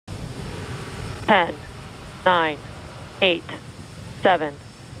10, 9, 8, 7,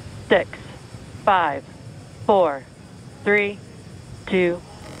 6, 5, 4, 3, 2,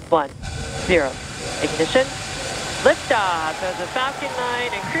 1, 0. Ignition. Liftoff of the Falcon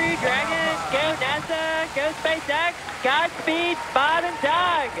 9 and Crew Dragon. Go NASA, go SpaceX, Godspeed, Bob and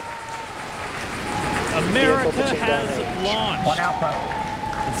Doug. America has launched.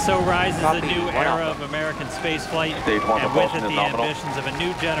 And so rises a new era of American spaceflight, and with it the ambitions of a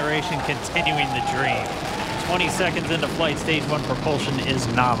new generation continuing the dream. 20 seconds into flight, stage 1 propulsion is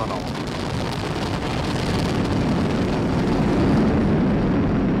nominal.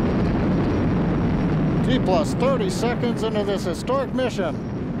 T plus 30 seconds into this historic mission.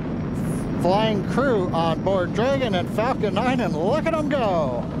 Flying crew on board Dragon and Falcon 9, and look at them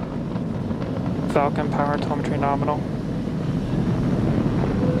go. Falcon power telemetry nominal.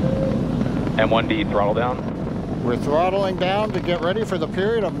 M1D throttle down. We're throttling down to get ready for the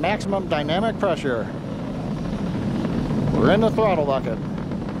period of maximum dynamic pressure. We're in the throttle bucket.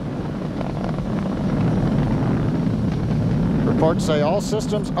 Reports say all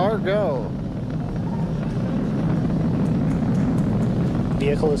systems are go.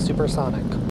 Vehicle is supersonic.